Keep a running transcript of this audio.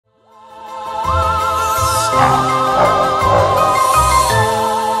Alright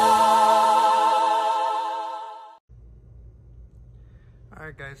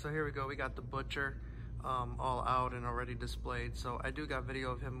guys, so here we go. We got the butcher all out and already displayed. So I do got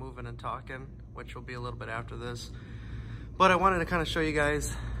video of him moving and talking, which will be a little bit after this. But I wanted to kind of show you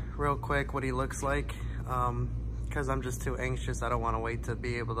guys real quick what he looks like, because I'm just too anxious. I don't want to wait to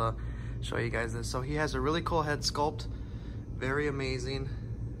be able to show you guys this. So he has a really cool head sculpt, very amazing.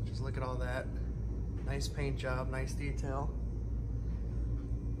 Just look at all that. Nice paint job, nice detail.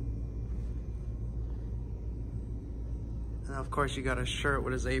 And of course you got his shirt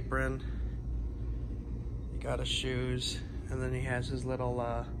with his apron. You got his shoes, and then he has his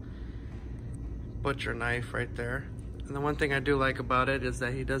little butcher knife right there. And the one thing I do like about it is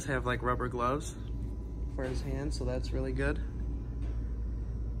that he does have like rubber gloves for his hands, so that's really good.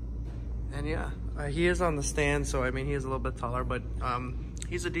 And yeah, he is on the stand, so I mean he is a little bit taller, but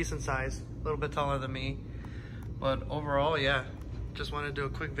he's a decent size, a little bit taller than me. But overall, yeah, just want to do a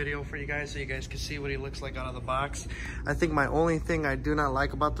quick video for you guys so you guys can see what he looks like out of the box. I think my only thing I do not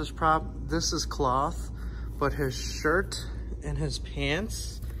like about this prop, this is cloth, but his shirt and his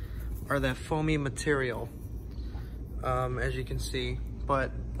pants are that foamy material, as you can see.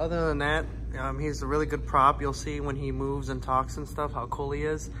 But other than that, he's a really good prop. You'll see when he moves and talks and stuff how cool he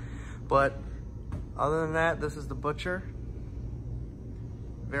is. But other than that, this is the butcher.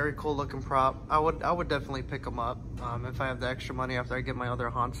 Very cool looking prop. I would definitely pick him up if I have the extra money after I get my other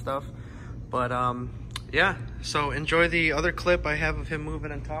haunt stuff. But yeah, so enjoy the other clip I have of him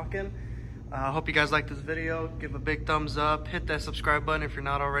moving and talking. I hope you guys like this video. Give a big thumbs up, hit that subscribe button if you're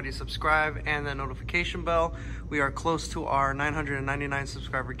not already subscribed, and that notification bell. We are close to our 999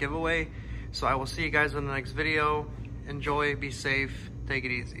 subscriber giveaway. So I will see you guys in the next video. Enjoy, be safe, take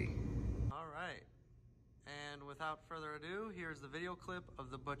it easy. Without further ado, here's the video clip of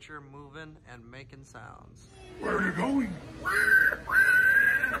the butcher moving and making sounds. Where are you going?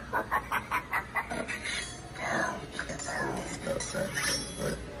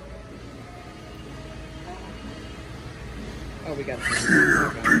 Oh, we got it.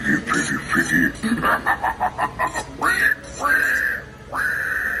 Here, piggy, piggy, piggy.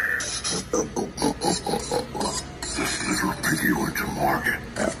 This little piggy went to market.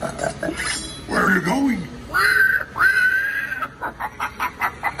 Where are you going?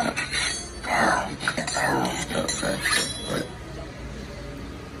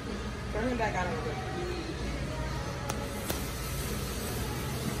 Turn him back out of the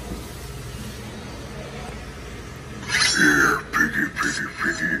Here, piggy, piggy,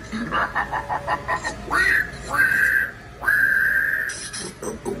 piggy.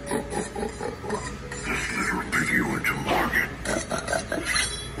 This little piggy went to market.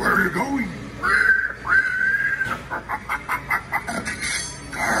 Where are you going?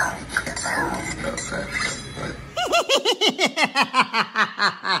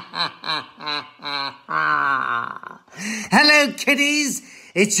 Hello, kiddies.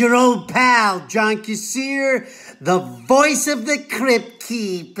 It's your old pal, John Kassir, the voice of the Crypt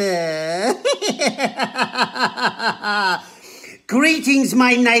Keeper. Greetings,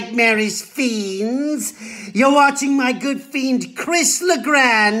 my nightmarish fiends. You're watching my good fiend, Chris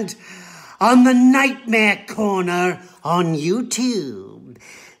LeGrand, on the Nightmare Corner on YouTube.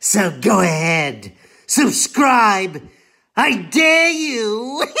 So go ahead, subscribe. I dare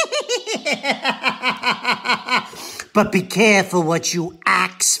you. But be careful what you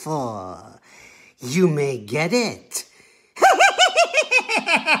ask for. You may get it.